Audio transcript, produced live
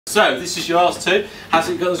So, this is yours too. Has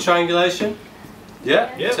it got the triangulation?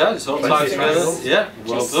 Yeah, it has. It's all tied together. Yeah,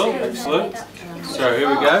 well done. Excellent. So, here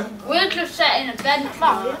we go. We're just setting a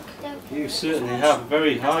benchmark. You certainly have a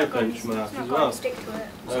very high benchmark as well.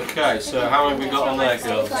 Okay, so how many have we got on there,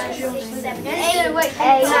 girls? 8.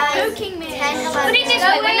 Joking me. 10, 11. Put it this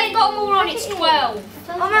way, when they've got more on, it's 12.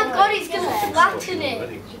 Oh my god, it's going to flatten it.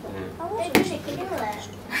 It's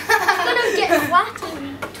going to get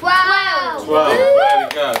flattened. 12. 12, there we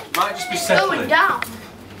go. Might just be settling. Going down.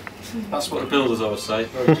 That's what the builders always say.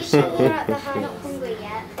 Just so they're at the high, not hungry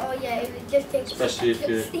yet. Oh yeah, it just takes. Especially if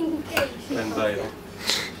you're unveiling.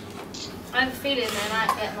 I have a feeling they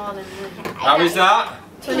might get more than one. How is that?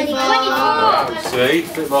 24. Wow, see, a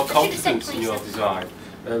bit more confidence in your design.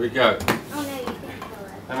 There we go. Oh no, you can follow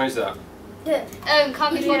it. How many is that?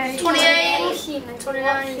 Can't be 28,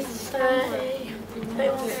 29, 30,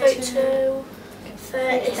 32,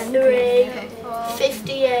 33,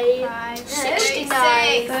 58,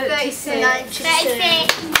 69, 36,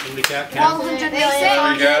 100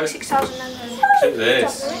 million, 6,000. Look at this.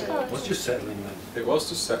 It was just settling then. It was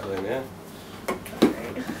just settling, yeah.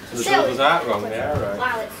 So the builders aren't wrong there, right?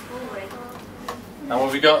 Wow, it's hungry. And what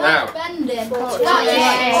have we got now? Bending. That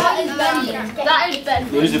is bending. That is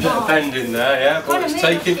bending. There's a bit of bend in there, yeah, but it's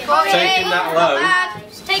taking that load.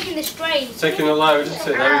 It's taking the strain. It's taking the load, isn't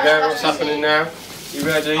it? There we go. What's happening now? You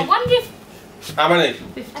ready? I wonder if... How many?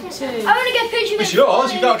 52. I want to get a picture of It's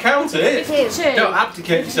yours, you've got to count it. 52. Don't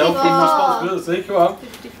abdicate yourself from responsibility, come on.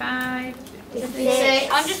 55.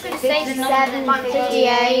 56. I'm just going to say the number.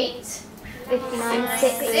 58, 59,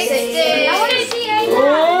 60. I want to see 8.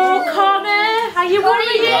 Oh, Connor, are you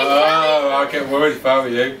worried? Oh, I get worried if I were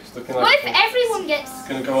you. It's looking like What if everyone gets... it's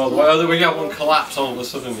going to go all the way. Oh, we had one collapse all of a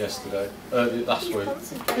sudden yesterday. Last week.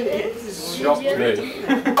 Shocked me.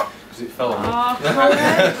 Because it fell on me.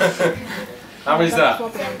 How many is that?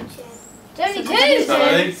 72.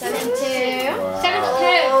 70? 72. Wow. 72.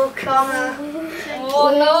 Oh, Connor. Oh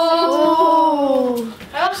no.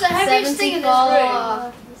 I also heaviest thing in this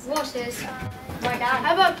room. What's this? My dad.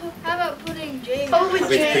 How about putting James? Oh, with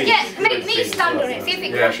James. Yeah, make me stand on it. See if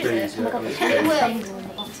it crushes please, it. yeah, It will.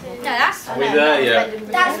 No, that's. Are we there yet?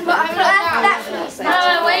 That's what I'm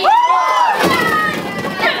No, wait.